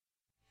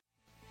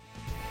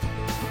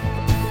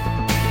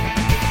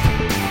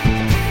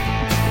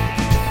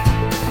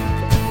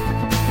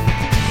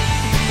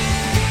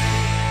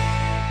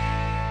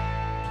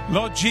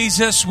Lord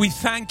Jesus, we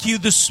thank you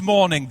this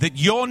morning that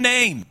your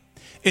name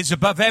is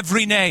above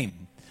every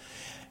name.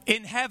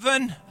 In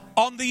heaven,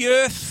 on the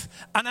earth,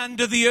 and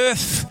under the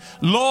earth.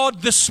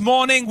 Lord, this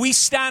morning we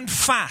stand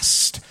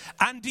fast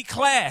and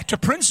declare to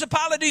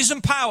principalities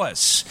and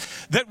powers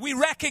that we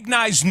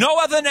recognize no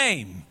other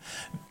name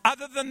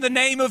other than the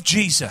name of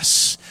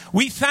Jesus.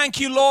 We thank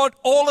you, Lord,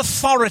 all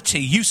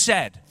authority, you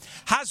said,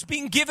 has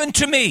been given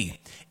to me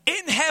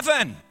in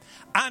heaven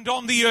and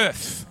on the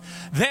earth.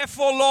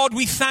 Therefore, Lord,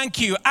 we thank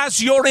you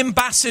as your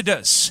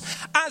ambassadors,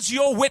 as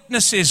your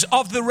witnesses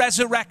of the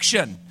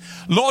resurrection.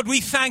 Lord, we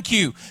thank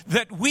you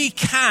that we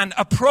can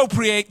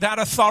appropriate that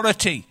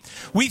authority.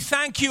 We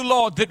thank you,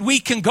 Lord, that we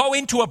can go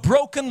into a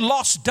broken,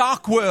 lost,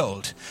 dark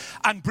world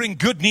and bring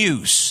good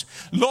news.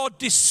 Lord,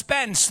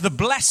 dispense the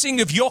blessing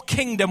of your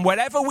kingdom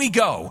wherever we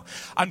go.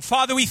 And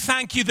Father, we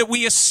thank you that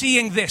we are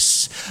seeing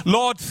this,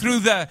 Lord, through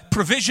the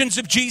provisions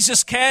of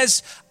Jesus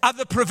Cares,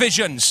 other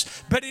provisions.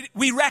 But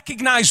we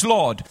recognize,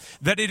 Lord,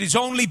 that it is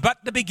only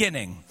but the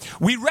beginning.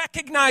 We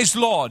recognize,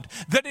 Lord,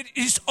 that it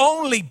is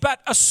only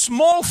but a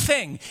small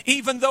thing,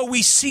 even though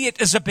we see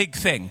it as a big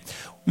thing.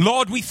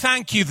 Lord, we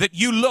thank you that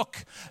you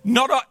look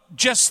not at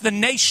just the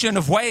nation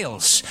of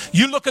Wales.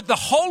 You look at the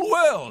whole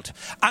world.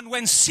 And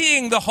when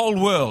seeing the whole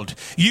world,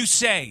 you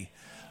say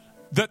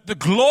that the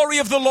glory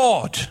of the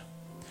Lord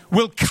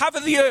will cover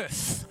the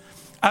earth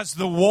as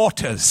the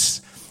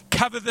waters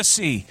cover the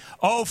sea.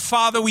 Oh,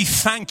 Father, we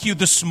thank you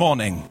this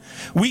morning.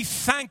 We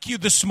thank you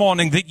this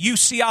morning that you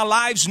see our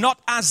lives not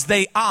as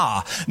they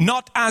are,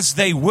 not as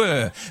they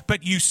were,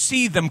 but you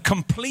see them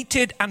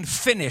completed and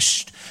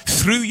finished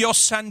through your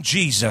Son,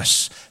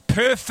 Jesus.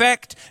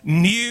 Perfect,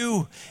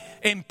 new,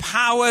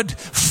 empowered,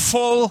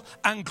 full,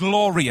 and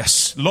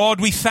glorious. Lord,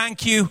 we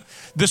thank you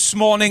this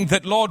morning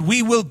that, Lord,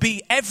 we will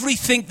be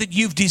everything that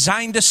you've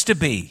designed us to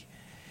be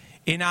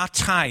in our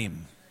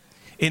time,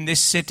 in this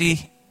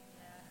city,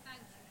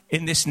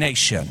 in this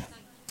nation,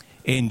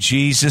 in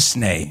Jesus'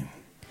 name.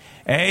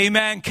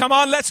 Amen. Come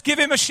on, let's give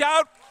him a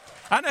shout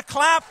and a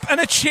clap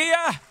and a cheer.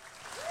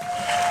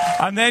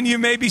 And then you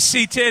may be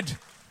seated.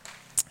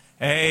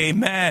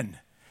 Amen.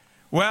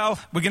 Well,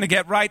 we're going to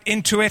get right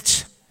into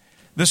it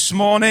this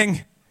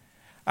morning.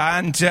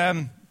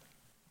 And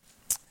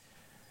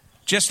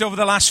just over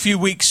the last few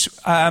weeks,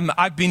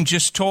 I've been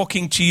just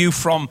talking to you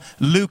from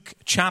Luke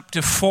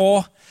chapter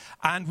 4.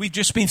 And we've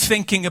just been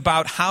thinking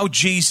about how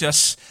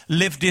Jesus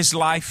lived his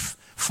life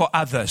for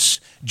others.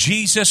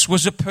 Jesus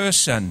was a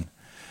person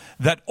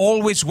that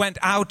always went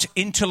out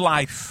into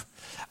life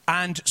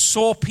and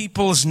saw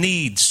people's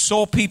needs,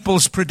 saw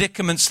people's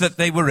predicaments that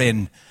they were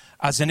in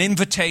as an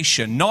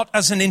invitation, not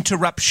as an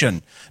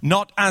interruption,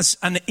 not as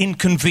an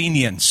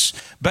inconvenience,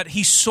 but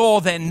he saw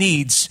their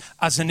needs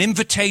as an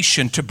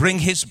invitation to bring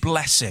his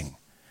blessing,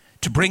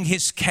 to bring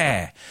his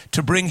care,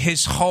 to bring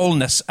his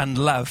wholeness and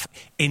love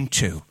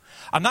into.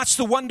 And that's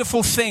the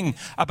wonderful thing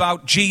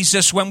about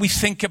Jesus when we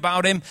think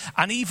about him,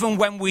 and even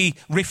when we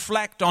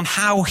reflect on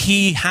how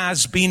he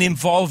has been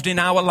involved in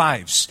our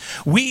lives.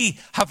 We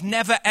have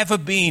never ever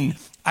been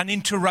an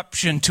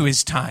interruption to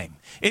his time.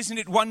 Isn't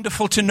it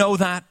wonderful to know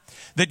that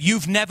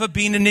you've never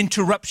been an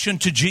interruption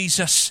to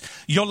Jesus?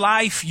 Your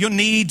life, your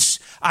needs,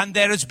 and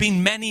there has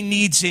been many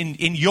needs in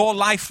your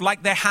life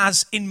like there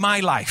has in my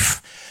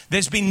life.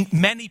 There's been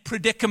many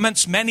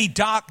predicaments, many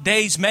dark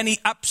days, many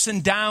ups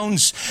and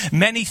downs,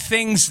 many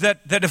things that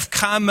have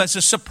come as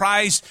a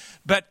surprise.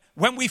 But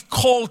when we've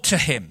called to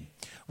him,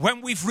 when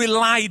we've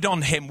relied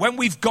on him, when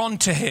we've gone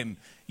to him,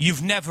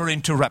 you've never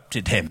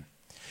interrupted him.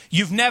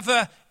 You've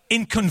never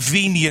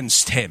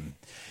inconvenienced him.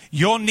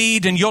 Your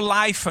need and your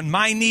life and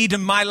my need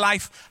and my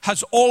life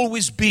has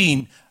always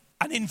been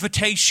an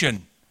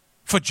invitation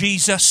for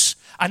Jesus,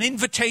 an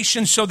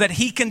invitation so that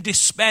he can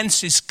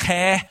dispense his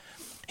care,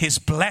 his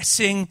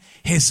blessing,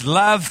 his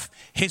love,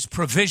 his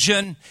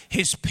provision,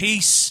 his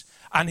peace,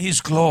 and his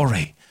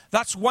glory.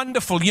 That's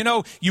wonderful. You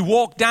know, you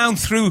walk down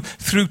through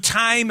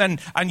time and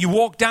you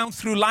walk down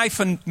through life,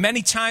 and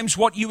many times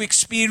what you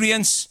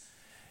experience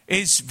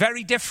is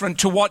very different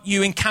to what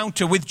you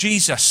encounter with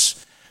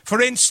Jesus.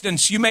 For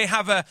instance, you may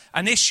have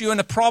an issue and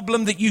a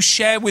problem that you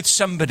share with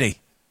somebody.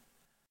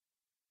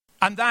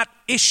 And that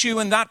issue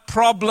and that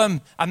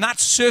problem and that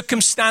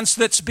circumstance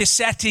that's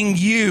besetting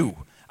you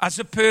as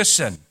a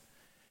person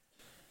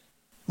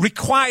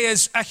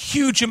requires a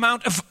huge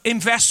amount of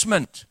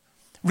investment,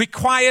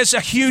 requires a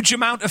huge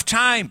amount of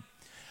time.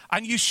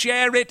 And you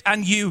share it,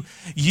 and you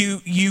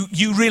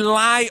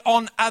rely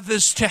on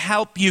others to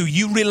help you.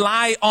 You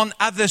rely on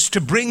others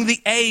to bring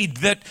the aid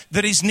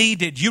that is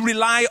needed. You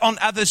rely on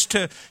others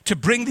to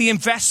bring the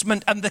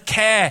investment and the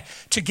care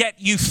to get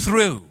you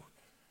through.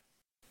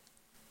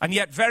 And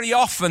yet very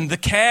often the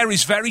care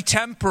is very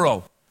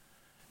temporal.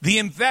 The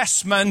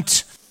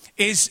investment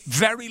is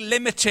very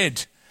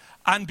limited.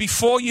 And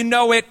before you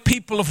know it,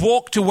 people have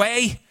walked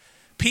away.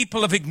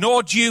 People have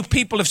ignored you.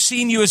 People have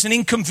seen you as an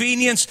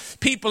inconvenience.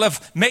 People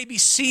have maybe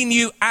seen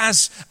you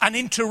as an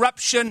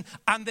interruption,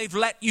 and they've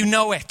let you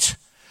know it.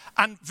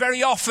 And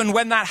very often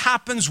when that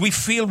happens, we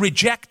feel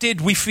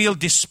rejected. We feel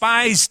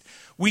despised.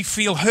 We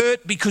feel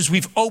hurt because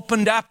we've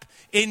opened up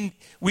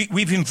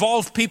we've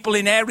involved people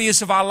in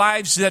areas of our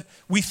lives that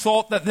we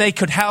thought that they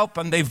could help,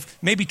 and they've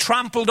maybe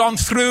trampled on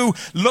through,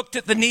 looked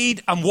at the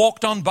need and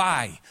walked on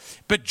by.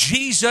 But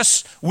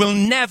Jesus will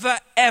never,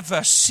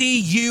 ever see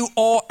you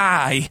or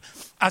I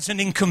as an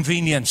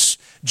inconvenience.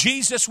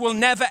 Jesus will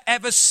never,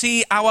 ever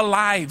see our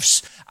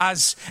lives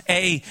as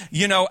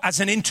as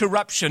an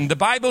interruption. The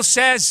Bible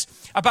says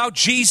about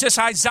Jesus,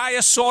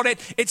 Isaiah saw it,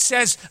 it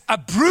says, a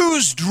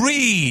bruised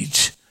reed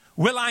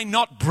will I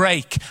not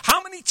break.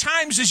 How many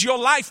times has your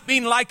life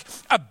been like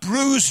a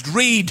bruised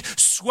reed,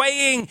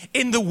 swaying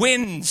in the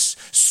winds,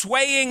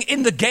 swaying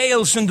in the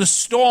gales and the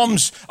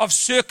storms of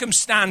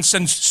circumstance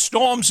and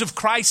storms of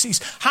crises?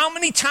 How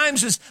many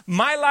times has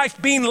my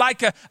life been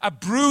like a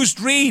bruised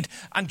reed?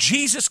 And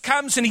Jesus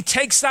comes and he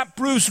takes that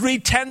bruised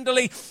reed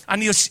tenderly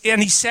and he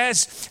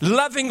says,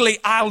 lovingly,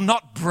 I'll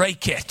not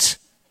break it.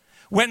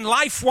 When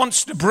life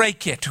wants to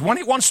break it, when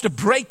it wants to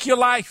break your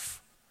life,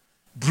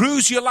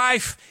 bruise your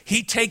life,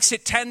 he takes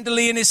it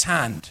tenderly in his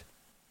hand.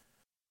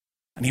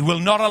 And he will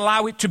not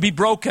allow it to be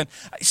broken.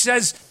 He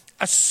says,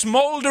 a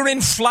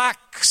smoldering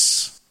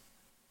flax,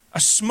 a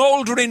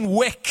smoldering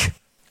wick,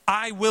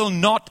 I will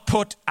not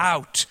put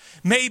out.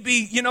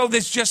 Maybe,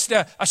 there's just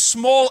a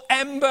small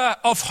ember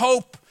of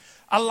hope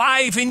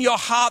alive in your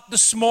heart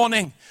this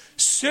morning.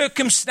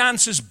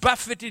 Circumstances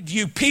buffeted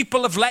you.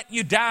 People have let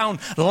you down.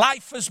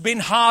 Life has been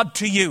hard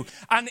to you.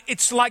 And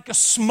it's like a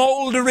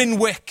smoldering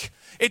wick.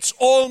 It's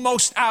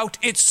almost out.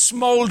 It's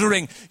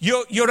smoldering.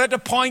 You're at a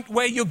point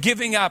where you're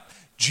giving up.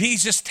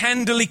 Jesus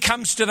tenderly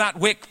comes to that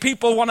wick.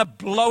 People want to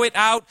blow it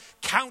out,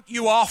 count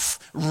you off,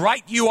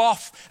 write you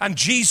off. And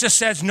Jesus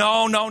says,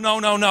 no.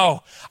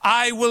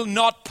 I will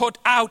not put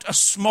out a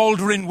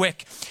smoldering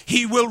wick.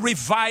 He will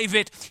revive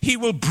it. He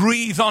will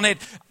breathe on it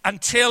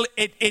until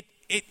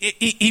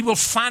he will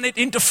fan it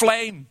into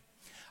flame,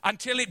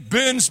 until it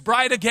burns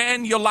bright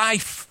again, your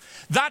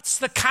life. That's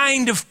the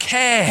kind of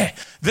care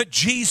that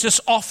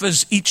Jesus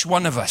offers each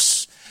one of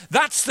us.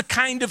 That's the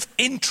kind of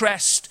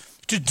interest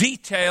to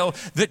detail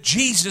that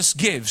Jesus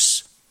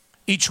gives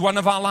each one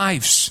of our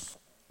lives.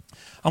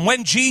 And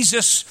when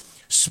Jesus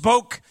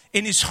spoke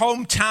in his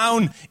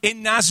hometown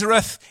in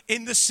Nazareth,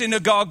 in the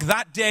synagogue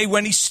that day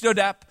when he stood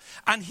up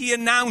and he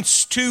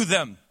announced to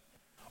them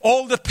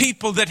all the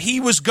people that he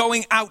was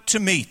going out to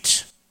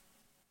meet,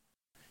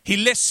 he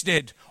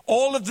listed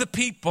all of the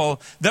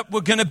people that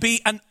were going to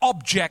be an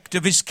object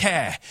of his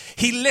care.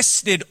 He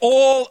listed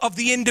all of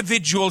the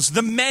individuals,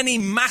 the many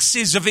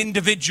masses of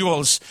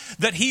individuals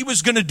that he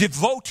was going to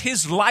devote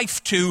his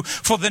life to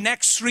for the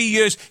next 3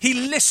 years. He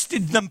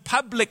listed them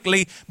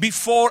publicly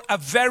before a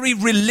very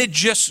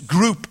religious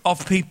group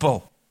of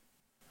people.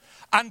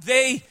 And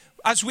they,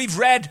 as we've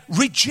read,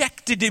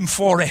 rejected him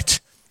for it.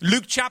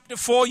 Luke chapter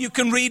 4, you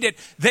can read it.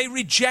 They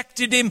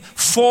rejected him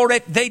for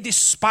it. They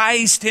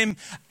despised him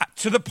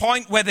to the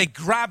point where they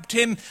grabbed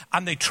him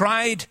and they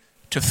tried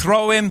to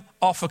throw him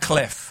off a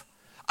cliff.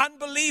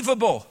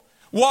 Unbelievable.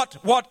 What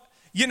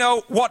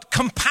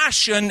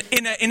compassion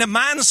in a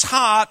man's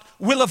heart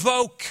will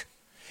evoke.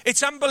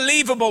 It's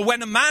unbelievable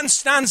when a man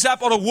stands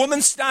up or a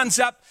woman stands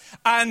up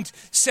and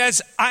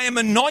says, I am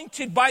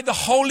anointed by the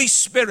Holy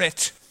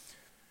Spirit.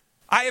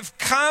 I have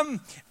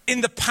come in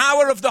the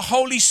power of the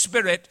Holy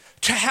Spirit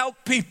to help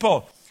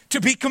people, to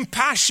be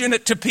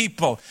compassionate to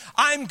people.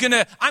 I'm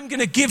gonna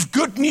give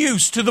good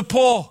news to the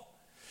poor.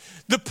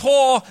 The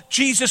poor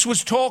Jesus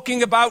was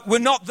talking about were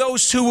not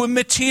those who were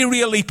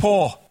materially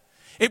poor.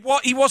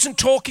 He wasn't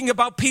talking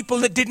about people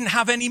that didn't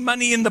have any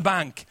money in the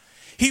bank.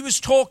 He was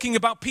talking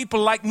about people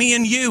like me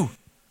and you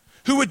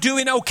who were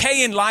doing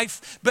okay in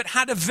life but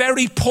had a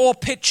very poor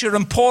picture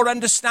and poor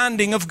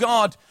understanding of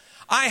God.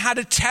 I had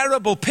a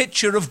terrible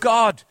picture of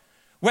God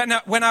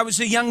when I was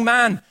a young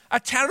man, a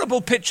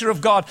terrible picture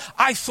of God.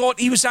 I thought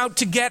he was out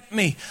to get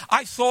me.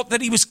 I thought that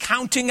he was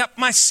counting up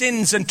my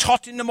sins and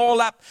totting them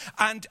all up.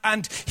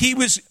 And he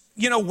was,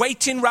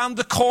 waiting round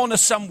the corner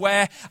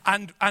somewhere.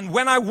 And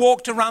when I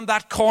walked around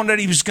that corner,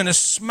 he was going to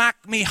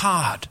smack me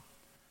hard.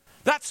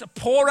 That's a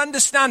poor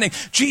understanding.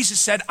 Jesus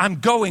said, I'm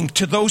going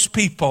to those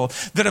people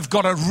that have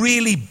got a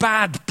really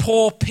bad,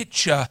 poor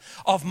picture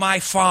of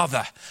my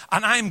Father.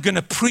 And I'm going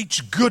to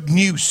preach good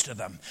news to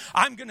them.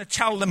 I'm going to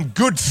tell them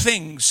good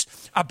things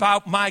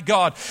about my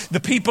God. The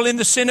people in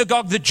the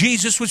synagogue that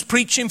Jesus was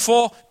preaching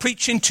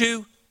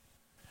to,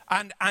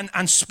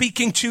 and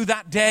speaking to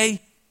that day,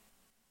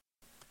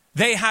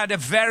 they had a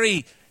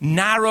very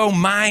narrow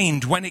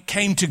mind when it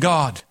came to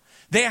God.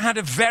 They had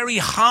a very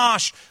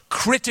harsh,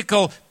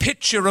 critical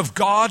picture of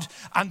God,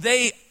 and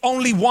they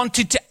only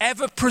wanted to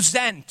ever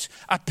present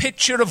a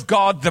picture of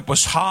God that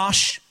was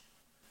harsh,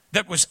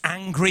 that was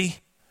angry,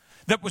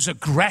 that was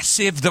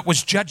aggressive, that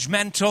was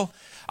judgmental.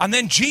 And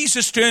then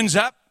Jesus turns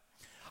up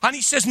and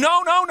he says,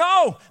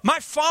 no, my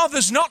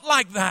Father's not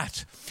like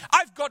that.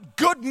 I've got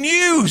good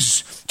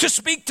news to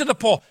speak to the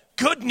poor.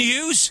 Good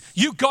news?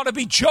 You got to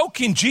be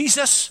joking,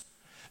 Jesus.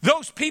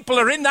 Those people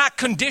are in that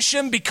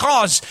condition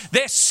because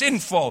they're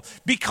sinful,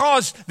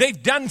 because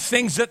they've done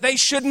things that they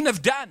shouldn't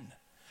have done.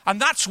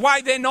 And that's why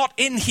they're not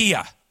in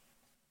here.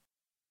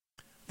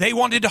 They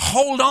wanted to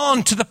hold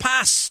on to the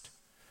past.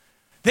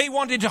 They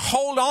wanted to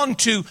hold on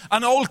to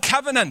an old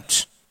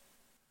covenant.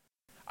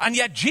 And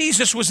yet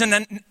Jesus was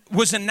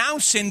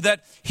announcing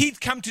that he'd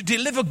come to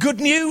deliver good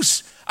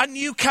news, a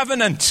new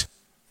covenant.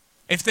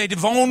 If they'd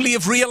have only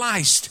have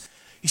realized.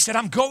 He said,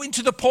 I'm going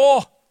to the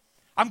poor.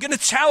 I'm going to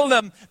tell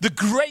them the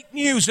great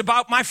news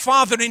about my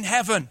Father in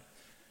heaven.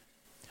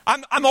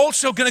 I'm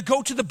also going to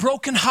go to the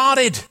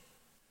brokenhearted.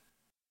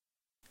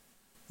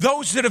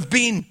 Those that have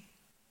been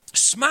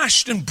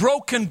smashed and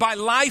broken by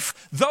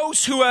life.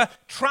 Those who are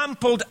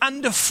trampled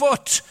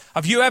underfoot.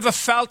 Have you ever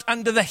felt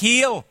under the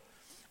heel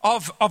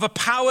of a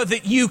power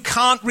that you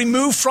can't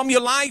remove from your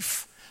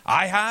life?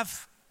 I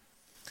have.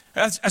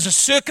 Has a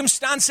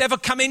circumstance ever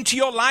come into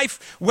your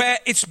life where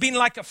it's been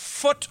like a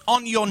foot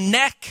on your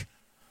neck?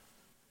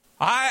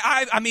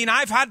 I mean,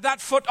 I've had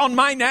that foot on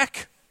my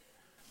neck.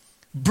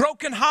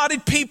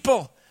 Broken-hearted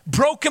people,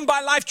 broken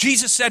by life.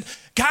 Jesus said,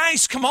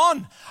 guys, come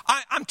on.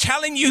 I'm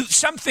telling you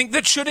something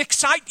that should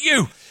excite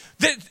you.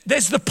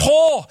 There's the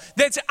poor.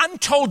 There's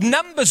untold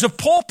numbers of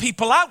poor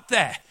people out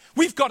there.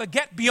 We've got to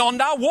get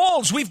beyond our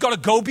walls. We've got to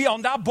go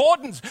beyond our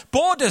borders.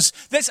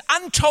 There's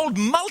untold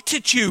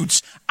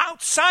multitudes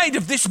outside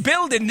of this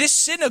building, this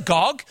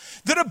synagogue,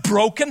 that are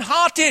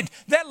broken-hearted.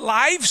 Their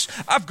lives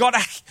have got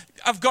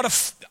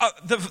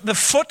the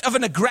foot of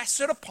an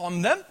aggressor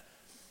upon them.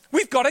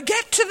 We've got to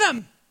get to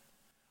them.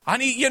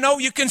 And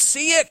you can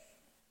see it.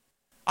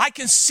 I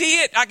can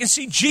see it. I can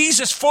see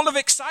Jesus full of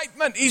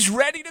excitement. He's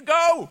ready to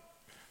go.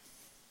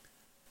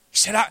 He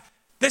said,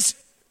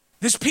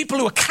 there's people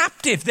who are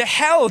captive. They're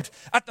held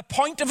at the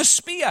point of a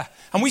spear.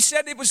 And we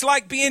said it was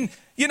like being,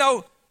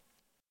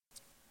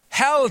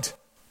 held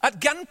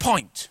at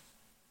gunpoint,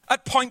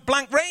 at point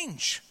blank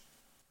range.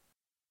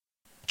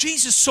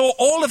 Jesus saw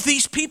all of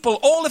these people,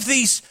 all of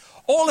these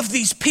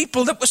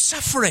people that were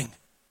suffering.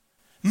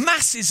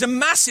 Masses and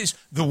masses.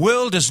 The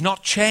world has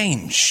not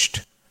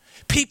changed.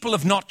 People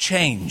have not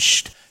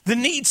changed. The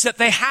needs that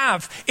they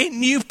have in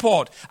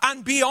Newport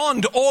and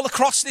beyond, all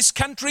across this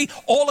country,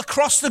 all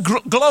across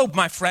the globe,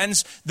 my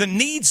friends, the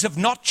needs have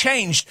not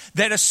changed.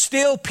 There are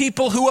still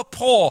people who are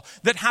poor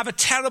that have a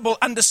terrible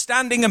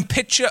understanding and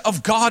picture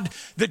of God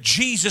that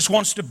Jesus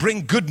wants to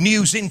bring good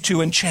news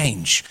into and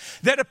change.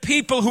 There are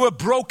people who are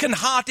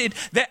brokenhearted.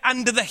 They're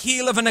under the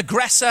heel of an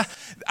aggressor,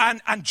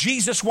 and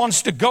Jesus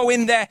wants to go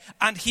in there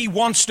and he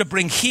wants to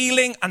bring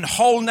healing and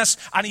wholeness,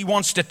 and he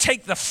wants to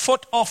take the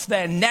foot off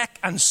their neck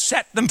and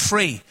set them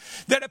free.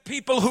 There are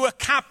people who are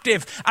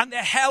captive and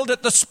they're held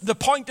at the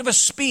point of a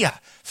spear,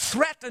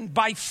 threatened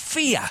by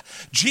fear.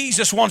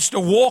 Jesus wants to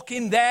walk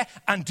in there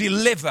and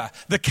deliver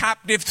the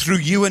captive through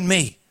you and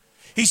me.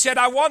 He said,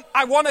 I want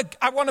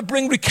to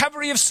bring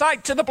recovery of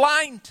sight to the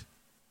blind.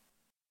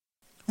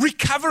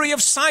 Recovery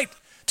of sight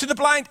to the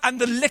blind.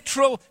 And the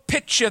literal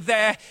picture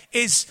there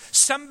is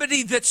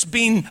somebody that's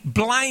been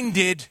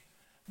blinded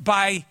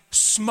by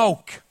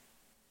smoke.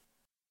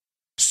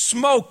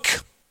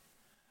 Smoke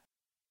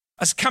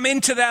has come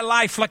into their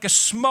life like a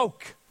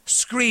smoke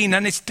screen,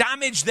 and it's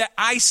damaged their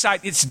eyesight,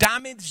 it's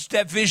damaged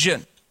their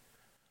vision,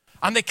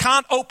 and they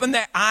can't open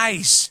their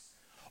eyes.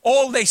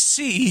 All they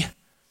see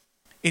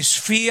is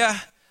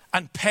fear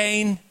and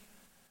pain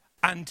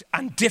and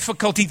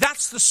difficulty.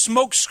 That's the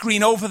smoke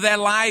screen over their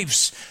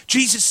lives.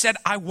 Jesus said,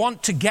 I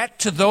want to get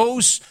to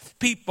those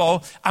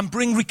people and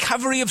bring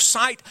recovery of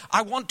sight.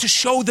 I want to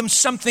show them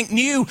something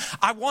new.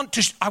 I want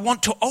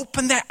to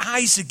open their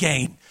eyes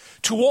again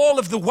to all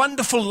of the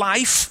wonderful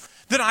life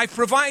that I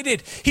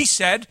provided. He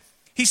said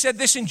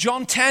this in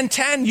John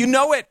 10:10. You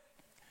know it.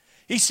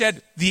 He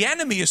said, the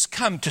enemy has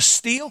come to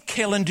steal,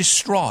 kill, and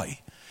destroy.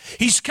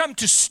 He's come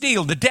to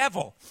steal. The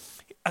devil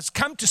has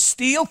come to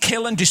steal,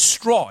 kill, and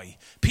destroy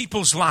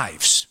people's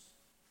lives.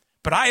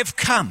 But I have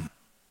come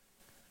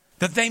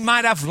that they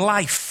might have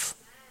life,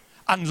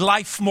 and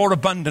life more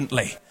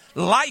abundantly.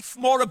 Life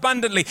more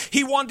abundantly.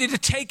 He wanted to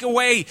take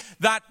away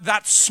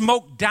that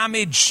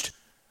smoke-damaged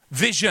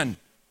vision.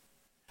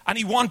 And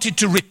he wanted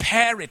to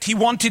repair it. He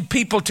wanted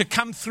people to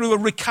come through a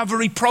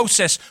recovery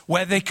process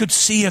where they could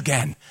see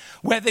again,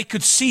 where they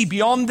could see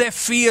beyond their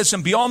fears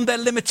and beyond their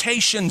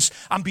limitations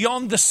and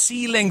beyond the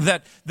ceiling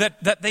that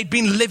they'd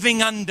been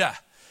living under.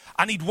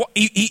 And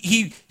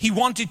he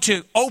wanted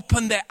to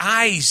open their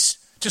eyes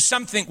to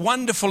something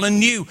wonderful and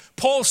new.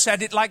 Paul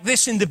said it like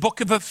this in the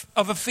book of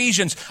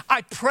Ephesians.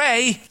 I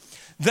pray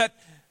that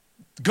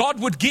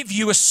God would give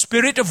you a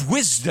spirit of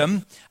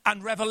wisdom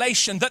and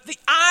revelation, that the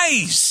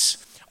eyes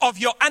of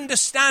your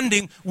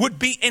understanding would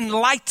be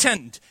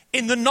enlightened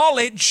in the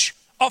knowledge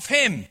of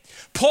him.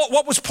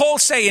 What was Paul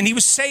saying? He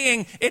was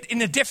saying it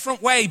in a different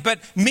way,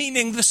 but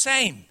meaning the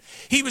same.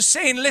 He was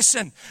saying,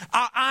 listen,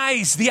 our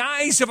eyes, the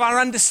eyes of our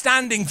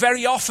understanding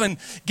very often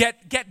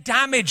get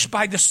damaged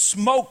by the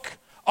smoke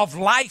of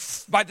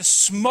life, by the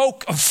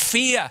smoke of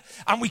fear.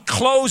 And we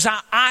close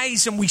our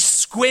eyes and we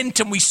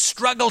squint and we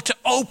struggle to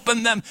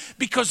open them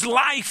because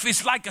life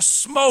is like a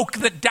smoke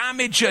that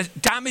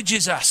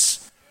damages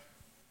us.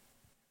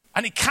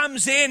 And it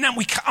comes in and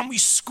we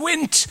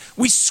squint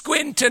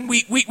and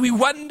we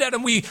wonder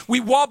and we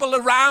wobble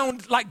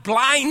around like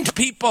blind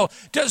people.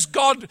 Does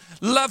God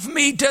love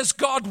me? Does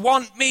God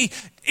want me?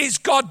 Is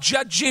God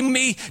judging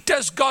me?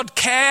 Does God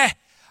care?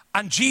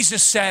 And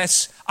Jesus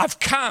says, I've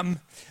come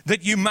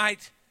that you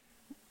might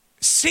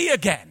see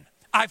again.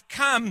 I've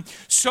come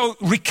so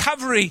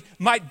recovery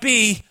might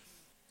be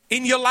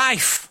in your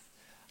life.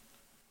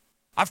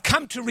 I've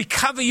come to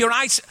recover your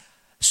eyes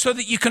so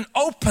that you can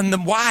open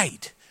them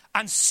wide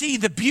and see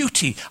the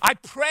beauty. I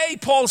pray,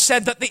 Paul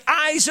said, that the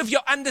eyes of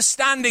your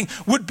understanding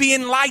would be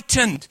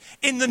enlightened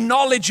in the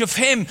knowledge of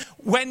him.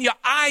 When your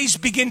eyes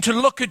begin to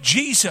look at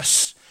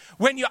Jesus,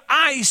 when your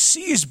eyes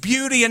see his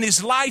beauty and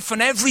his life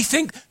and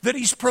everything that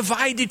he's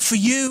provided for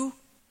you,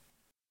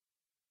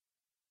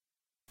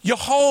 your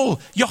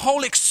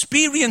whole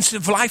experience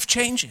of life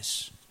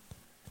changes.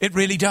 It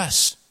really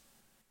does.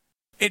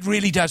 It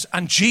really does.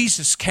 And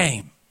Jesus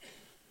came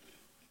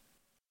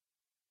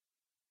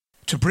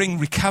to bring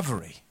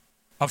recovery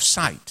of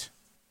sight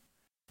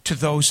to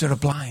those that are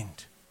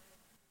blind.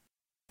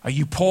 Are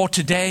you poor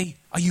today?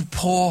 Are you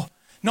poor?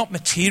 Not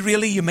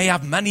materially. You may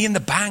have money in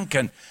the bank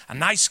and a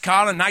nice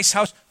car, a nice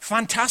house.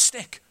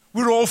 Fantastic.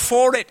 We're all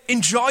for it.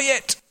 Enjoy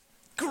it.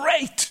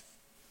 Great.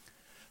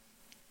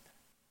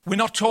 We're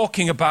not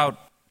talking about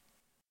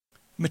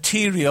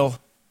material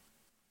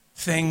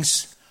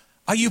things.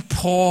 Are you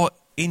poor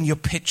in your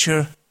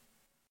picture,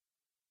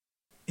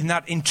 in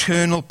that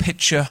internal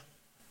picture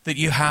that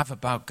you have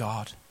about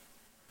God?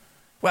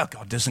 Well,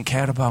 God doesn't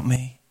care about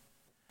me.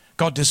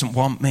 God doesn't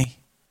want me.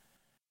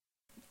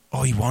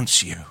 Oh, he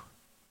wants you.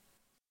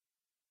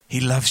 He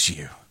loves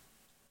you.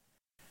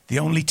 The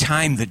only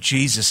time that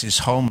Jesus is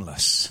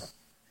homeless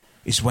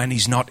is when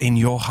he's not in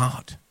your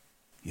heart,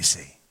 you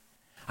see.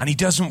 And he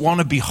doesn't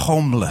want to be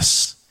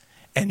homeless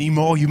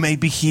anymore. You may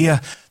be here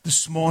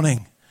this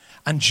morning,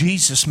 and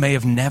Jesus may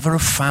have never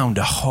found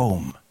a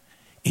home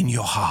in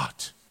your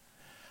heart.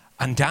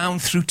 And down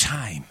through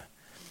time,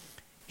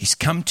 he's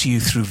come to you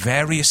through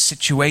various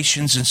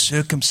situations and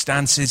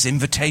circumstances,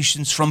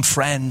 invitations from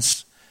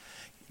friends.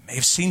 You may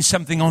have seen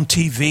something on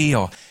TV,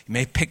 or you may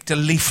have picked a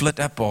leaflet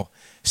up, or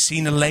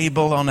seen a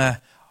label on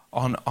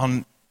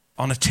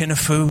a tin of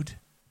food,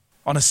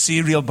 on a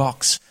cereal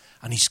box,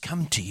 and he's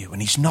come to you and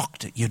he's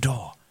knocked at your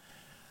door.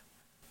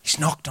 He's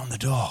knocked on the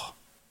door.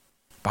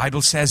 The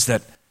Bible says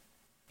that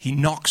he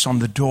knocks on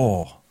the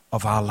door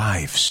of our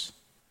lives.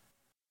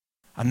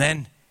 And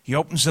then he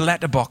opens the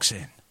letterbox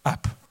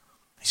up.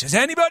 He says,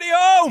 anybody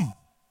home?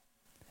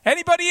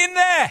 Anybody in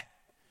there?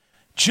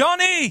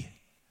 Johnny,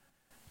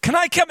 can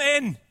I come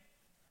in?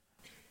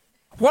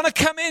 I want to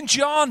come in,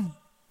 John.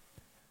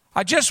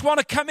 I just want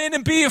to come in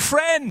and be your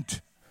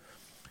friend.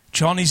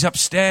 Johnny's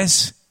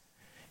upstairs,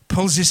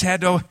 pulls his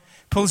head over,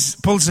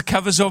 pulls the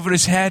covers over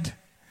his head.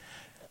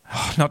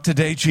 Oh, not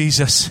today,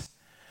 Jesus.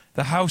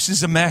 The house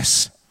is a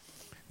mess.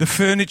 The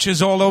furniture's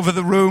all over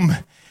the room.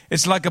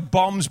 It's like a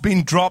bomb's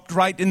been dropped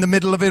right in the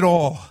middle of it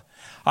all.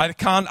 I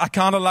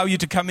can't allow you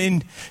to come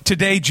in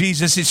today,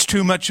 Jesus. It's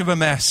too much of a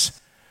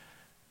mess.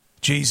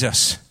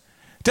 Jesus,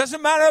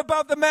 doesn't matter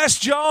about the mess,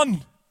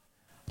 John.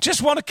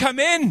 Just want to come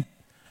in.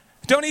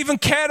 Don't even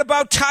care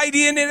about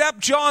tidying it up,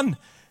 John.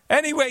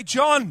 Anyway,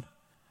 John,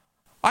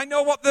 I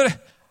know what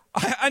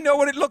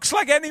it looks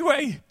like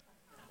anyway.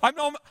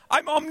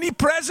 I'm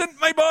omnipresent,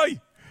 my boy.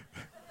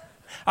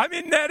 I'm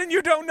in there and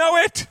you don't know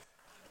it.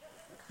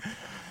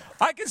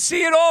 I can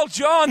see it all,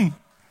 John.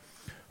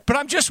 But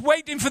I'm just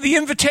waiting for the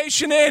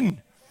invitation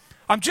in.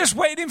 I'm just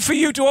waiting for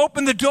you to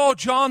open the door,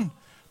 John.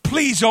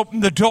 Please open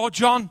the door,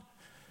 John.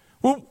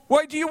 Well,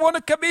 why do you want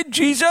to come in,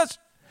 Jesus?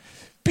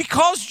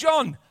 Because,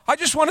 John, I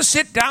just want to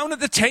sit down at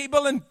the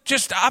table and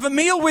just have a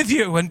meal with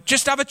you and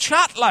just have a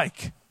chat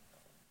like.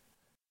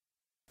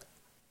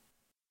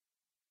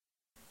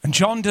 And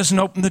John doesn't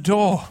open the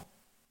door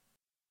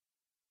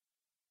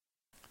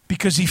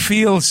because he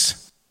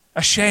feels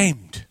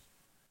ashamed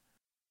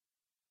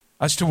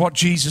as to what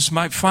Jesus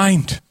might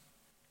find.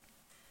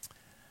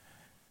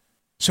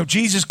 So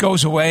Jesus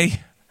goes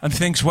away and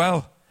thinks,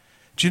 well,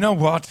 do you know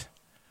what?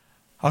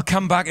 I'll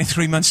come back in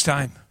 3 months'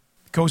 time.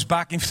 Goes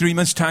back in 3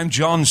 months' time.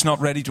 John's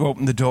not ready to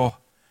open the door.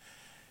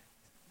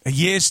 A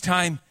year's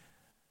time,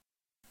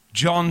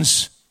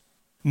 John's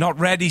not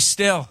ready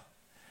still.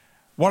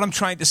 What I'm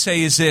trying to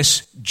say is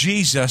this: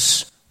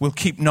 Jesus will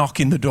keep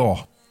knocking the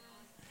door.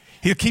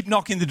 He'll keep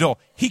knocking the door.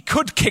 He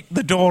could kick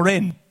the door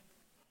in,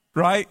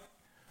 right?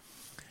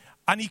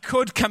 And he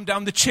could come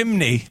down the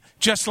chimney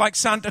just like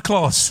Santa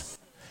Claus.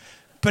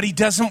 But he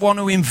doesn't want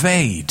to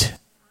invade.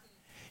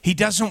 He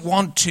doesn't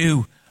want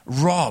to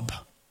rob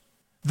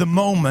the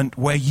moment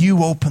where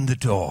you open the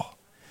door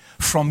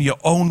from your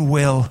own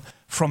will,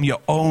 from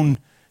your own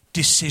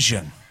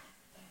decision.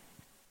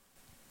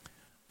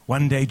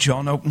 One day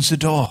John opens the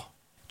door.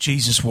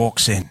 Jesus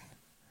walks in.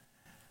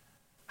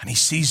 And he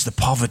sees the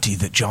poverty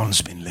that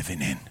John's been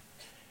living in.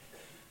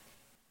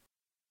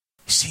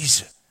 He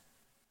sees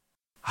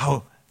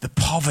how the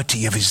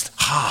poverty of his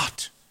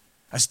heart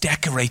has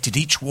decorated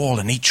each wall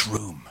and each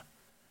room.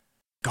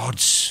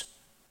 God's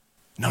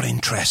not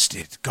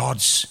interested.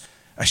 God's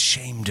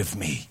ashamed of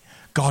me.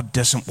 God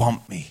doesn't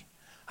want me.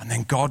 And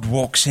then God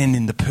walks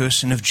in the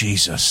person of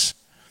Jesus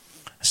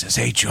and says,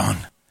 hey, John,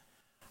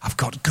 I've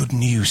got good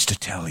news to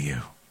tell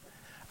you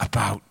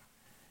about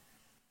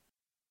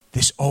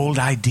this old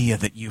idea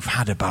that you've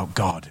had about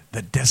God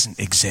that doesn't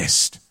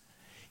exist.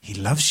 He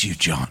loves you,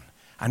 John.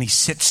 And he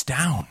sits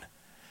down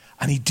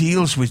and he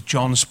deals with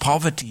John's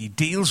poverty. He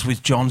deals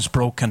with John's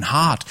broken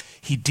heart.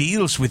 He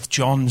deals with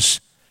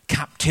John's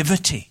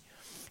captivity.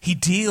 He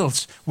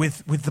deals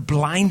with the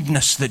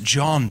blindness that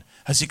John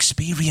has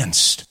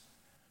experienced.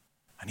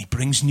 And he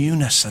brings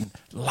newness and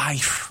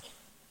life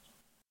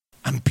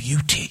and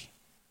beauty.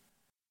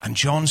 And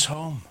John's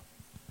home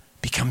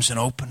becomes an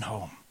open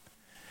home.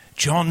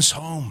 John's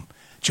home,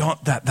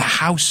 the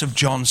house of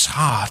John's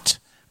heart,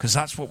 because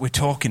that's what we're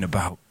talking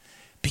about,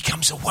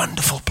 becomes a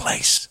wonderful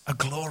place, a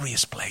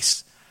glorious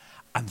place.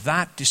 And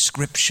that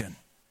description,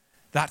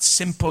 that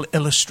simple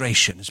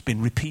illustration has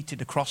been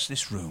repeated across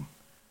this room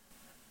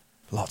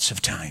lots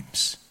of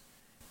times.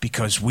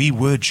 Because we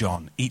were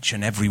John, each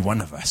and every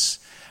one of us.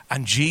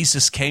 And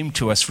Jesus came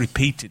to us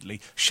repeatedly,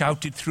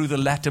 shouted through the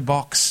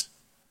letterbox,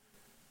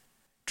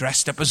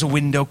 dressed up as a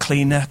window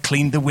cleaner,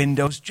 cleaned the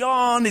windows.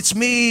 John, it's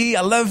me,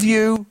 I love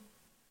you.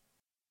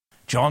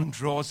 John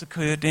draws the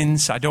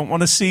curtains. I don't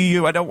want to see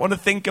you. I don't want to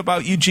think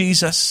about you,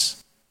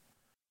 Jesus.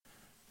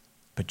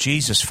 But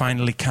Jesus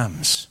finally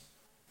comes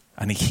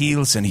and he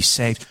heals and he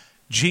saves.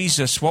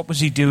 Jesus, what was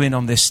he doing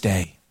on this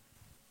day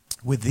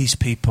with these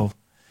people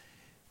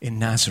in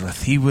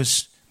Nazareth? He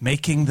was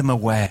making them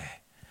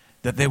aware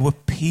that there were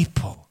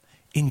people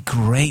in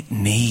great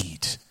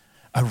need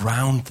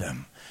around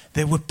them.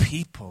 There were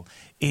people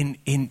in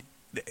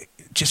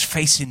just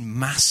facing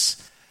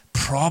mass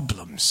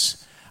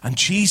problems. And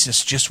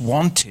Jesus just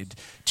wanted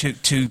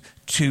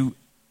to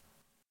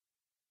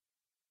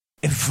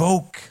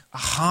evoke a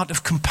heart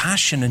of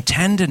compassion and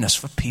tenderness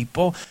for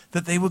people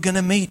that they were going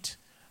to meet.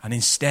 And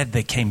instead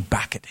they came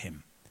back at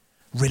him.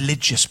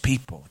 Religious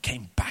people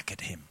came back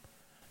at him.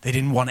 They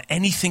didn't want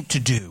anything to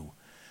do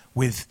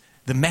with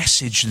the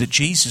message that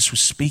Jesus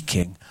was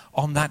speaking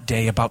on that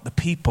day about the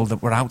people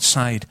that were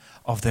outside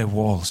of their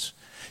walls.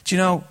 Do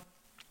you know,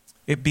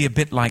 it'd be a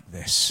bit like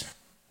this.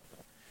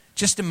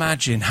 Just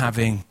imagine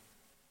having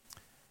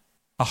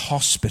a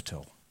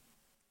hospital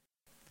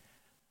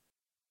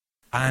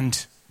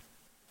and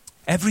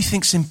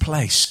everything's in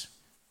place.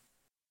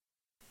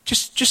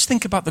 Just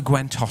think about the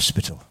Gwent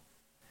Hospital.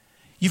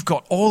 You've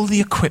got all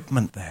the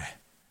equipment there.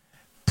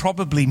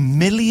 Probably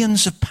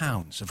millions of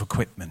pounds of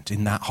equipment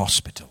in that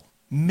hospital.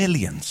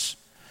 Millions.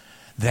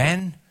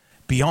 Then,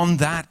 beyond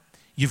that,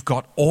 you've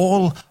got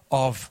all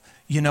of,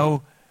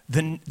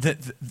 the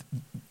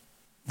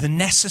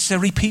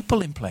necessary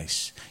people in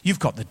place. You've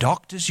got the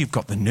doctors, you've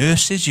got the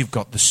nurses, you've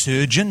got the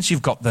surgeons,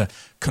 you've got the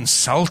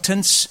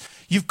consultants.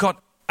 You've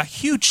got a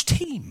huge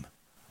team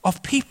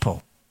of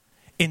people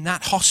in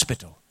that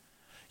hospital.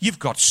 You've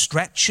got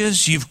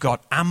stretchers, you've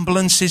got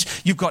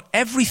ambulances, you've got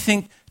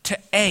everything to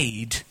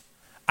aid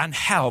and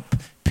help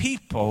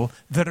people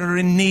that are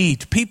in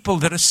need, people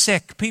that are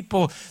sick,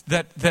 people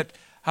that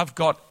have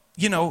got,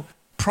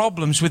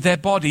 problems with their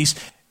bodies.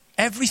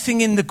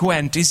 Everything in the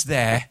Gwent is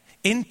there,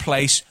 in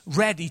place,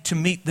 ready to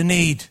meet the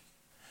need.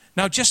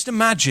 Now just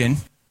imagine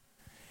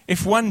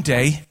if one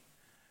day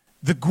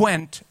the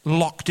Gwent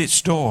locked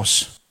its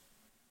doors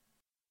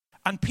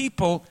and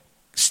people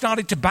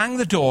started to bang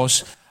the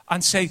doors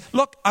and say,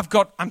 look,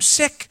 I'm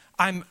sick,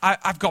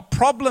 I've got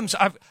problems,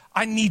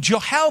 I need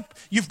your help.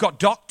 You've got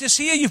doctors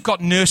here, you've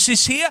got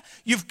nurses here,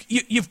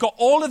 you've got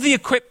all of the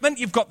equipment,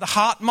 you've got the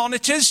heart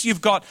monitors,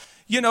 you've got,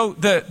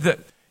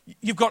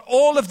 you've got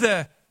all of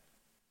the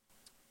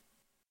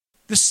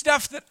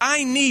stuff that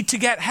I need to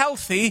get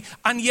healthy,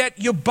 and yet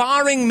you're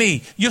barring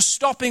me, you're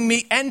stopping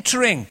me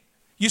entering,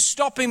 you're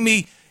stopping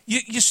me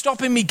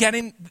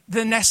getting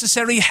the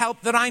necessary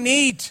help that I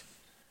need.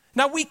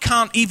 Now, we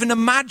can't even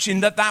imagine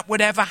that would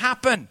ever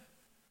happen.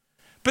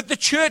 But the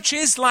church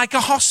is like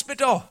a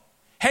hospital.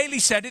 Haley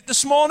said it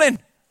this morning.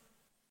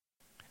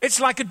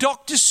 It's like a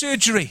doctor's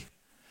surgery.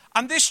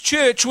 And this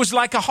church was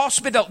like a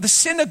hospital. The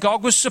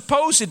synagogue was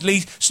supposed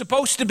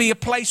to be a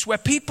place where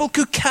people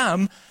could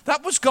come.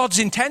 That was God's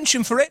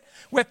intention for it.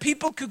 Where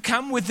people could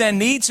come with their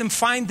needs and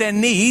find their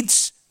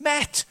needs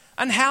met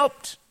and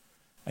helped.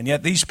 And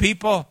yet these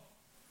people,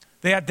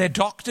 they had their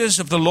doctors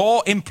of the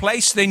law in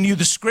place. They knew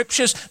the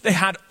scriptures. They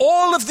had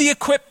all of the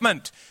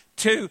equipment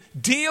to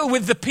deal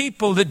with the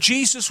people that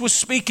Jesus was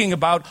speaking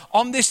about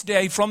on this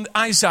day from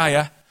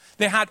Isaiah.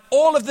 They had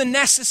all of the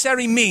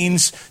necessary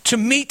means to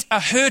meet a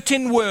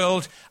hurting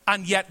world,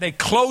 and yet they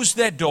closed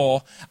their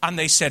door and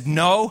they said,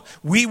 no,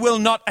 we will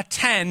not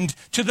attend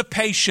to the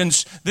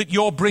patients that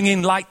you're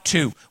bringing light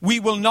to. We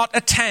will not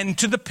attend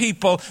to the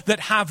people that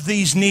have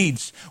these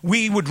needs.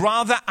 We would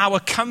rather our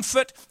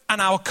comfort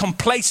and our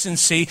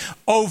complacency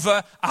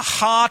over a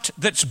heart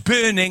that's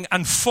burning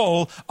and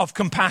full of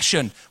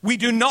compassion. We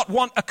do not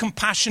want a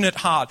compassionate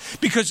heart,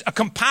 because a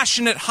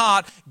compassionate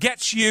heart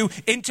gets you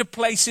into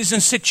places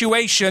and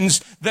situations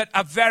that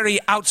are very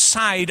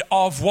outside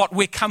of what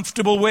we're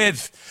comfortable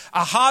with.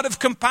 A heart of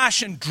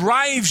compassion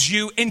drives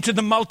you into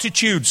the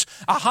multitudes.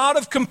 A heart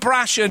of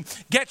compassion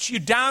gets you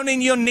down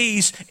in your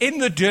knees in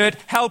the dirt,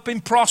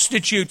 helping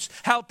prostitutes.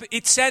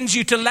 It sends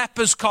you to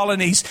lepers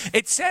colonies.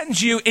 It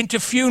sends you into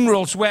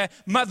funerals where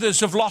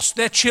mothers have lost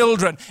their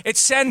children. It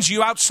sends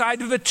you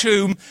outside of a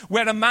tomb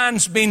where a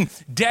man's been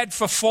dead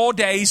for 4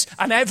 days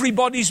and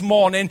everybody's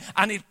mourning,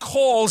 and it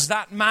calls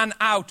that man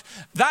out.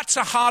 That's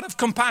a heart of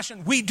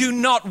compassion. We do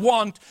not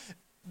want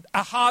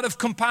a heart of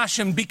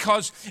compassion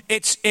because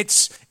it's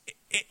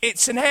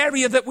an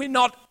area that we're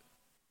not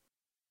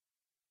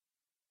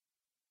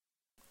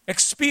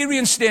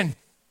experienced in.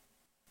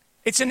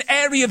 It's an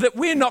area that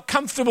we're not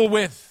comfortable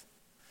with.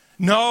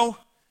 No,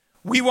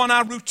 we want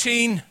our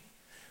routine.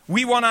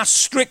 We want our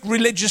strict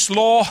religious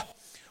law.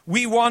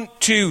 We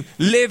want to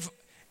live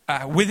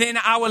within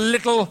our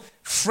little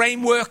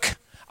framework,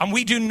 and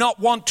we do not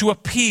want to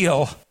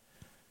appeal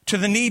to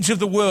the needs of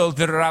the world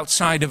that are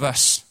outside of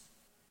us.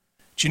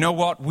 Do you know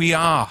what? We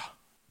are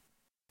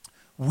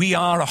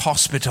a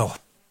hospital.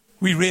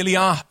 We really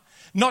are.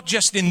 Not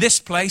just in this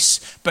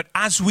place, but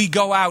as we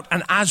go out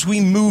and as we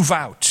move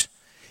out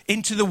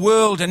into the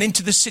world and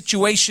into the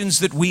situations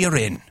that we are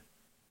in.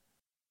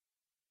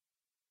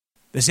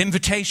 There's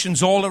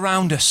invitations all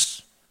around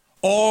us,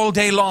 all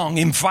day long,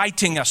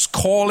 inviting us,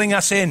 calling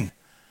us in.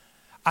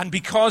 And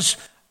because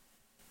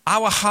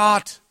our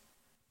heart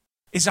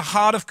is a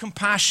heart of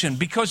compassion,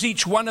 because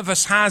each one of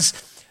us has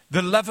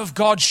the love of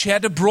God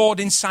shed abroad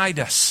inside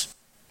us,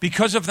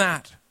 because of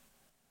that,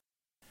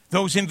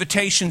 those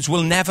invitations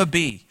will never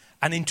be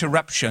an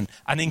interruption,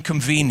 an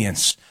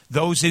inconvenience.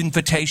 Those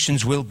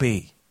invitations will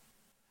be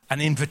an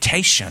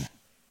invitation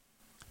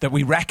that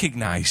we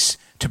recognize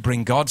to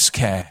bring God's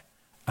care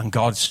and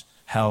God's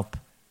help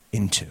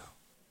into.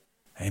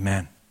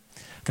 Amen.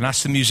 Can I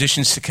ask the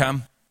musicians to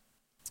come?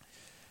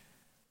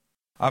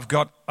 I've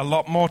got a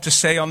lot more to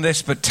say on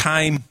this, but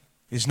time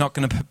is not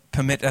going to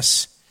permit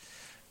us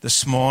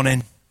this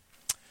morning.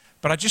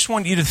 But I just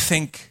want you to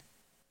think,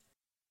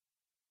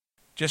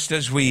 just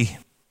as we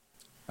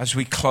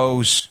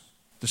close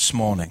this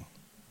morning.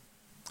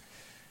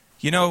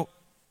 You know,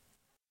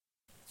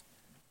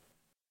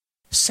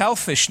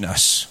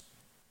 selfishness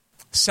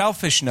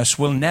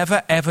will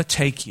never ever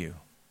take you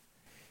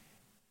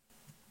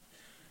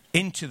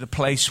into the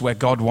place where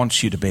God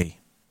wants you to be.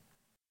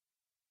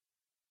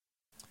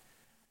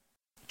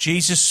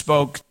 Jesus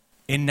spoke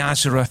in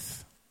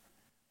Nazareth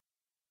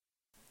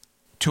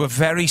to a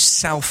very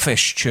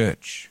selfish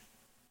church,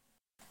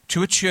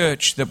 to a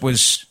church that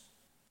was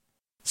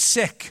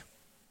sick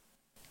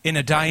in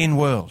a dying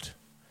world,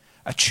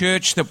 a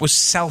church that was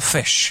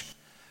selfish,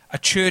 a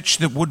church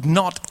that would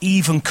not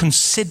even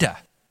consider.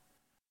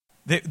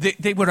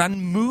 They were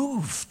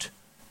unmoved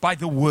by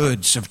the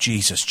words of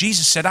Jesus.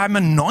 Jesus said, I'm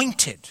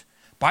anointed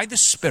by the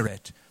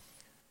Spirit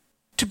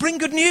to bring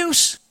good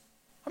news.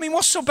 I mean,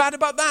 what's so bad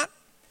about that?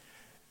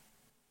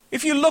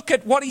 If you look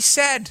at what he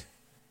said,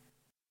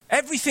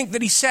 everything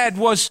that he said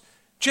was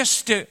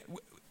just to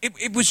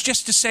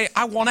say,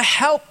 I want to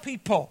help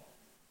people.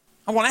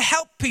 I want to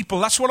help people.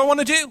 That's what I want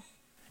to do.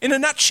 In a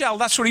nutshell,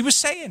 that's what he was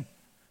saying.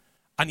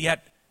 And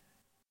yet,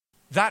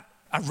 that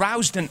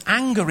aroused an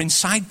anger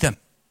inside them.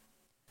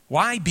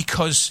 Why?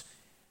 Because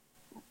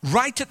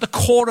right at the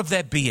core of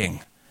their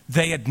being,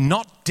 they had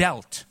not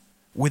dealt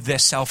with their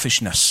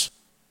selfishness.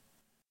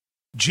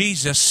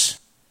 Jesus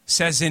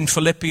says in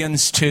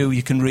Philippians 2,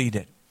 you can read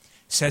it,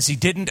 says he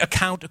didn't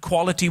account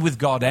equality with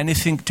God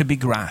anything to be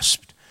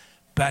grasped,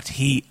 but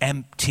he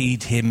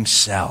emptied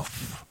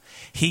himself.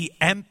 He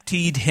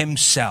emptied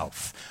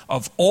himself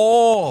of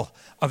all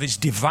of his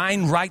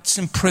divine rights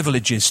and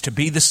privileges to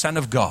be the Son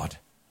of God.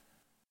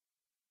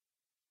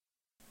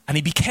 And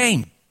he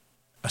became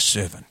a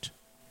servant.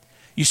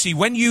 You see,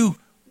 when you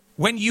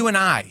and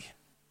I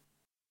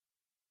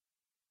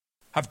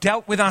have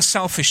dealt with our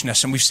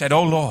selfishness and we've said,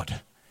 oh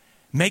Lord,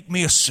 make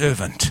me a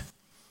servant.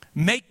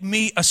 Make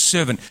me a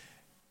servant.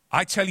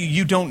 I tell you,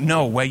 you don't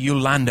know where you'll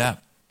land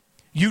up.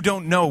 You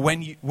don't know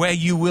where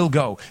you will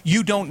go.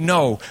 You don't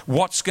know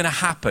what's going to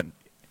happen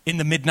in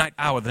the midnight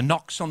hour, the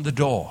knocks on the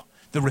door,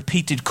 the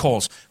repeated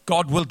calls.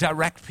 God will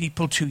direct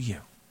people to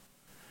you.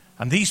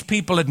 And these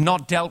people had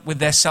not dealt with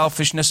their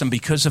selfishness, and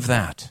because of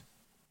that,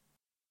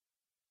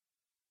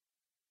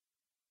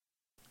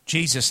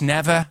 Jesus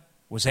never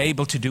was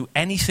able to do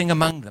anything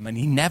among them, and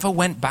he never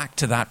went back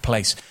to that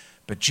place.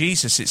 But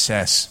Jesus, it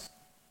says,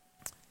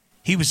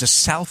 he was a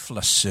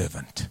selfless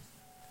servant.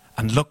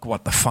 And look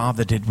what the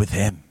Father did with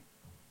him.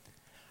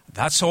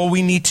 That's all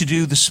we need to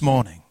do this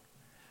morning.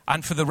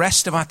 And for the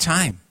rest of our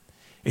time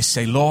is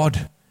say,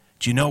 Lord,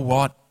 do you know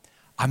what?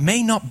 I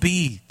may not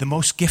be the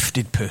most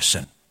gifted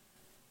person.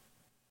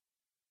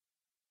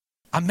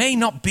 I may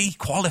not be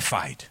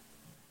qualified.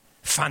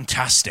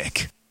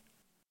 Fantastic.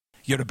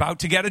 You're about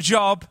to get a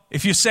job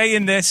if you're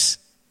saying this.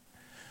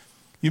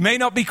 You may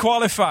not be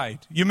qualified.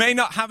 You may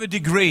not have a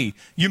degree.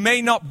 You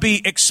may not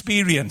be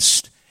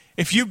experienced.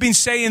 If you've been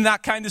saying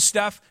that kind of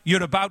stuff,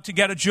 you're about to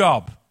get a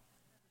job.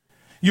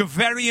 You're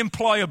very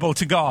employable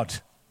to God.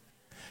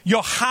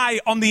 You're high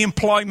on the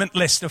employment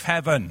list of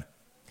heaven.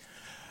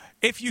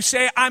 If you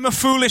say, I'm a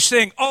foolish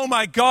thing, oh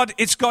my God,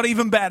 it's got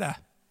even better.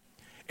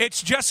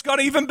 It's just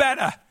got even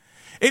better.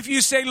 If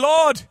you say,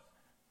 Lord,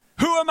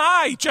 who am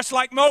I? Just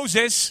like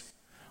Moses.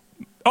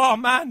 Oh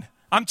man,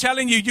 I'm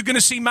telling you, you're going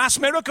to see mass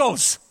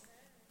miracles.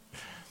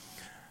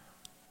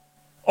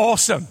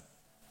 Awesome.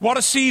 What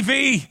a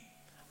CV.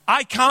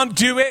 I can't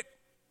do it.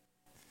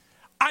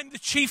 I'm the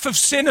chief of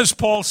sinners,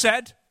 Paul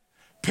said.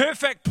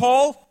 Perfect,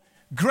 Paul.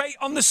 Great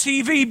on the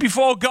CV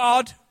before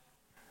God.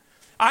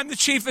 I'm the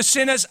chief of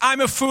sinners. I'm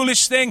a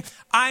foolish thing.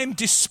 I'm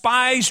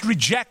despised,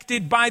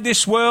 rejected by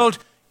this world.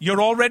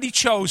 You're already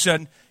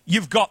chosen.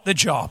 You've got the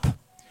job.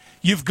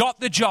 You've got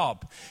the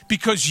job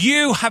because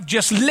you have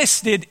just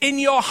listed in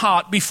your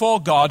heart before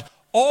God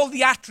all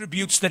the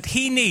attributes that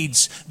he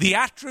needs, the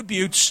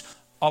attributes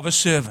of a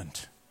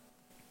servant.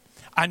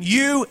 And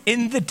you,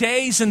 in the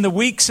days and the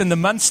weeks and the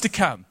months to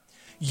come,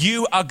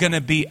 you are going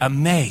to be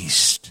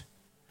amazed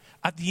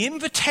at the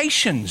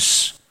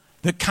invitations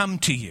that come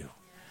to you.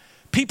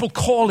 People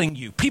calling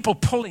you, people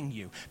pulling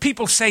you,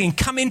 people saying,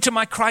 come into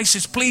my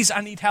crisis, please,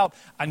 I need help.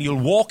 And you're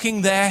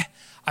walking there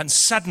and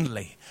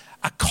suddenly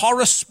a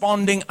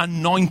corresponding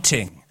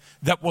anointing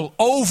that will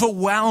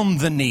overwhelm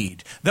the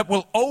need, that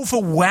will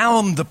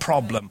overwhelm the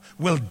problem,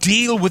 will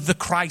deal with the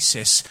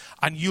crisis,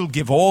 and you'll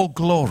give all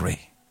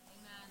glory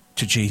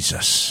to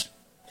Jesus,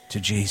 to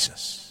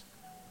Jesus.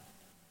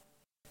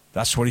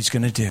 That's what he's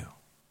going to do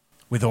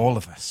with all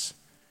of us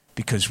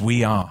because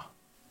we are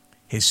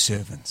his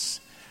servants.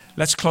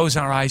 Let's close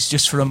our eyes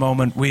just for a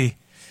moment. We're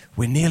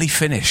nearly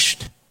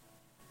finished.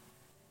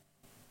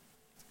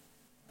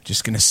 We're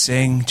just going to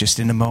sing just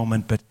in a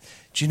moment. But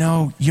do you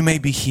know, you may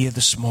be here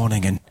this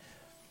morning and,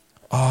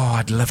 oh,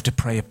 I'd love to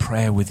pray a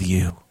prayer with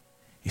you.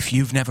 If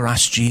you've never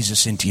asked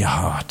Jesus into your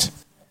heart.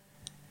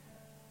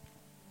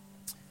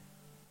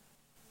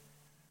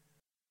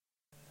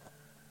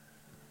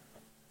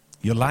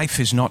 Your life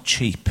is not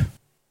cheap.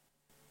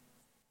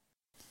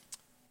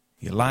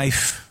 Your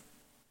life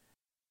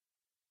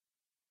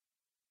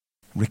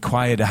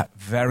required a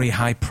very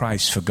high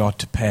price for God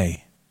to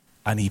pay,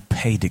 and he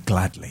paid it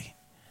gladly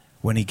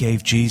when he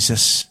gave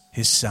Jesus,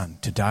 his son,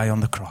 to die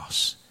on the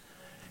cross.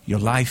 Your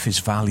life is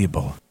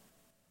valuable.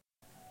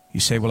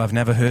 You say, well, I've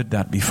never heard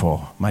that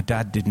before. My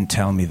dad didn't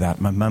tell me that.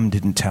 My mum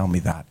didn't tell me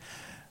that.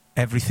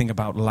 Everything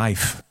about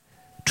life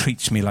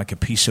treats me like a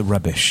piece of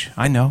rubbish.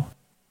 I know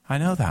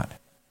that.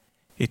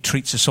 It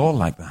treats us all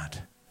like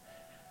that.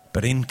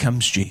 But in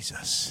comes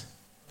Jesus.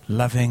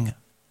 Loving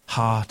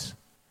heart,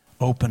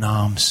 open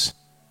arms.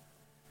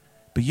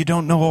 But you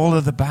don't know all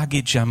of the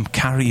baggage I'm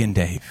carrying,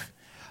 Dave.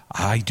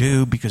 I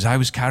do, because I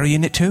was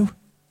carrying it too.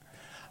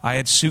 I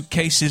had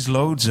suitcases,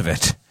 loads of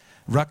it.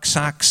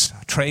 Rucksacks,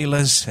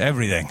 trailers,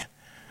 everything.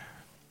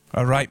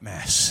 A right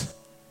mess.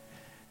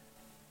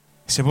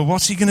 He said, well,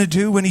 what's he going to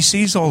do when he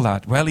sees all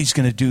that? Well, he's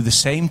going to do the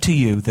same to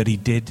you that he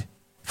did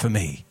for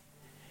me.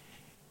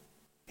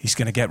 He's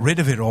going to get rid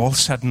of it all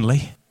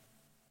suddenly.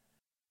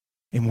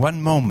 In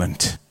one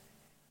moment,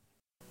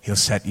 he'll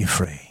set you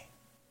free.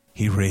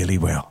 He really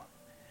will.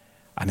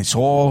 And it's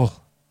all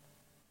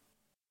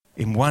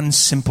in one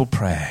simple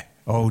prayer.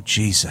 Oh,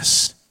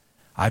 Jesus,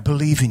 I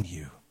believe in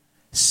you.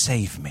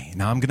 Save me.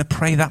 Now I'm going to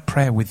pray that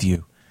prayer with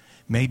you.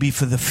 Maybe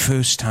for the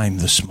first time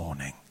this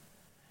morning.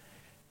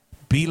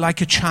 Be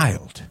like a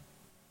child.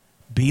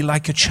 Be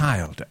like a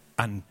child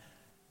and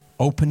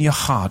open your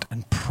heart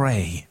and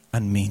pray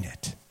and mean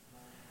it.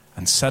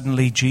 And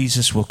suddenly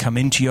Jesus will come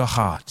into your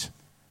heart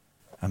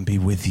and be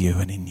with you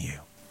and in you.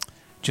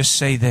 Just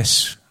say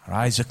this. Our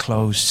eyes are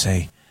closed.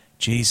 Say,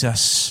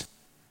 Jesus,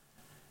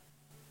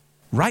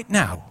 right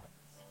now,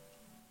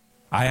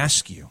 I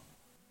ask you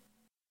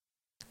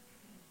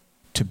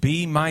to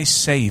be my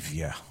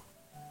Savior,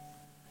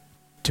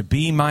 to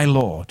be my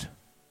Lord.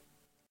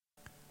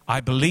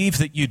 I believe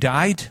that you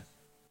died.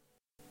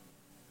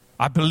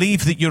 I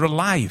believe that you're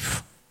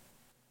alive.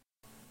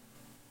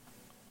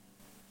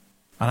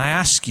 And I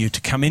ask you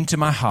to come into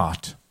my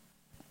heart.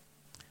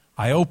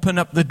 I open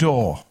up the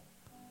door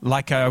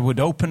like I would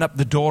open up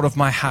the door of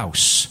my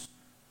house.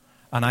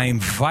 And I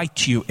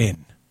invite you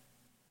in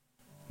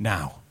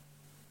now.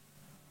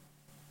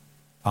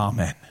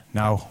 Amen.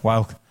 Now,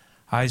 while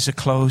eyes are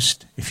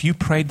closed, if you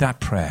prayed that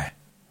prayer,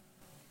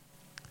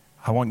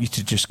 I want you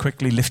to just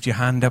quickly lift your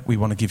hand up. We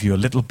want to give you a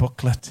little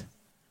booklet.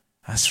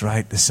 That's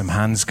right. There's some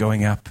hands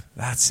going up.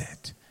 That's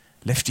it.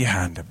 Lift your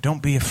hand up.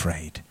 Don't be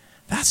afraid.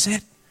 That's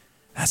it.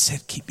 That's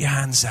it. Keep your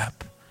hands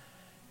up.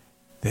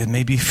 There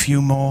may be a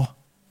few more.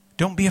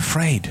 Don't be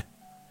afraid.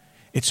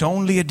 It's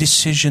only a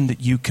decision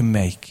that you can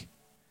make.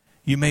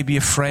 You may be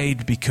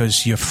afraid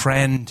because your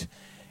friend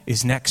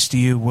is next to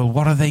you. Well,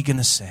 what are they going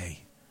to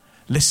say?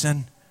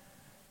 Listen,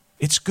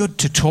 it's good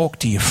to talk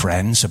to your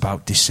friends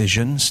about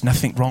decisions.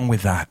 Nothing wrong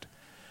with that.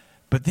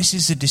 But this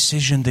is a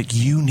decision that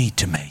you need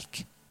to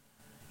make.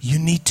 You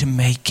need to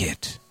make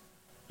it.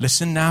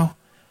 Listen now.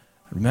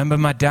 I remember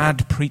my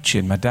dad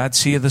preaching. My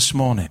dad's here this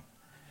morning.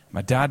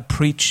 My dad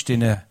preached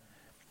in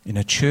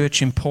a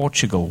church in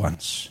Portugal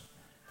once.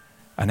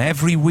 And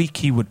every week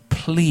he would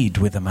plead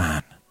with a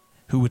man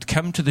who would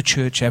come to the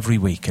church every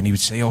week. And he would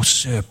say, "Oh,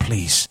 sir,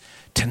 please,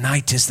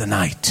 tonight is the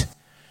night.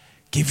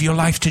 Give your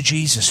life to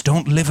Jesus.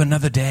 Don't live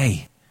another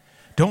day.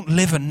 Don't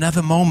live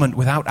another moment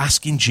without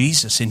asking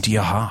Jesus into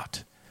your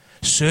heart.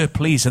 Sir,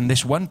 please." And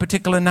this one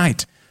particular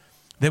night,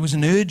 there was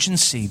an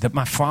urgency that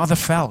my father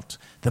felt.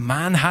 The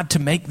man had to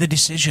make the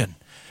decision.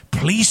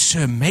 "Please,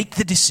 sir, make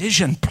the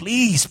decision.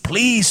 Please,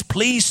 please,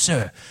 please,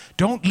 sir.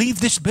 Don't leave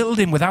this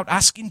building without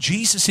asking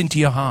Jesus into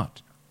your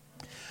heart."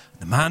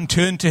 The man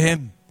turned to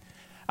him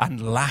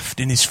and laughed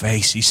in his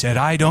face. He said,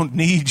 "I don't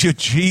need you,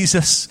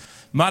 Jesus.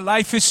 My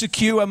life is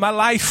secure. My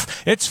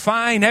life, it's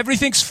fine.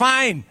 Everything's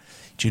fine."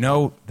 Do you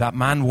know, that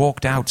man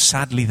walked out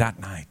sadly that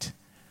night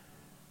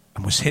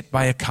and was hit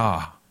by a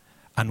car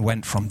and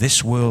went from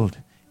this world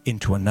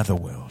into another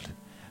world.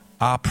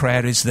 Our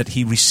prayer is that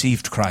he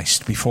received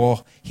Christ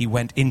before he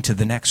went into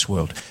the next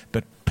world.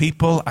 But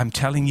people, I'm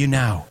telling you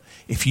now,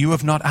 if you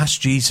have not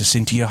asked Jesus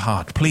into your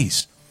heart,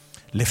 please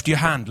lift your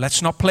hand.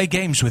 Let's not play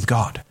games with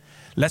God.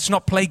 Let's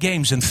not play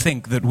games and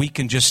think that we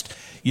can just,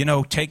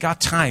 take our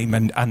time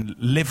and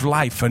live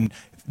life and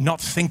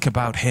not think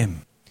about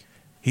him.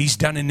 He's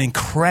done an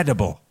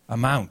incredible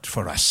amount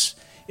for us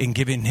in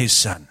giving his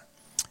son.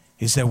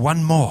 Is there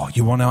one more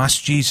you want to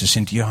ask Jesus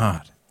into your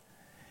heart?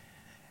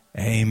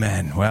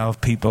 Amen. Well,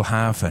 people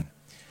have. And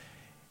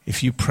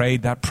if you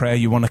prayed that prayer,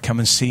 you want to come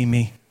and see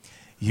me,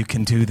 you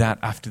can do that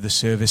after the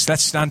service.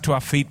 Let's stand to our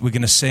feet. We're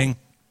going to sing.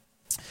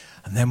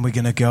 And then we're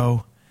going to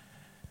go.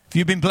 Have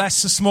you been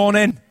blessed this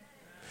morning?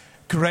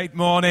 Great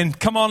morning.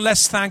 Come on,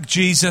 let's thank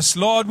Jesus.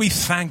 Lord, we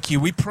thank you.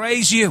 We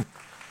praise you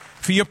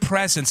for your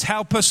presence.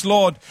 Help us,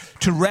 Lord,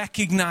 to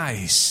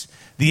recognize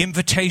the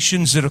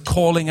invitations that are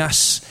calling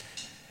us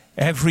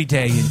every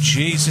day. In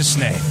Jesus'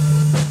 name,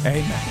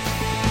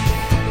 amen.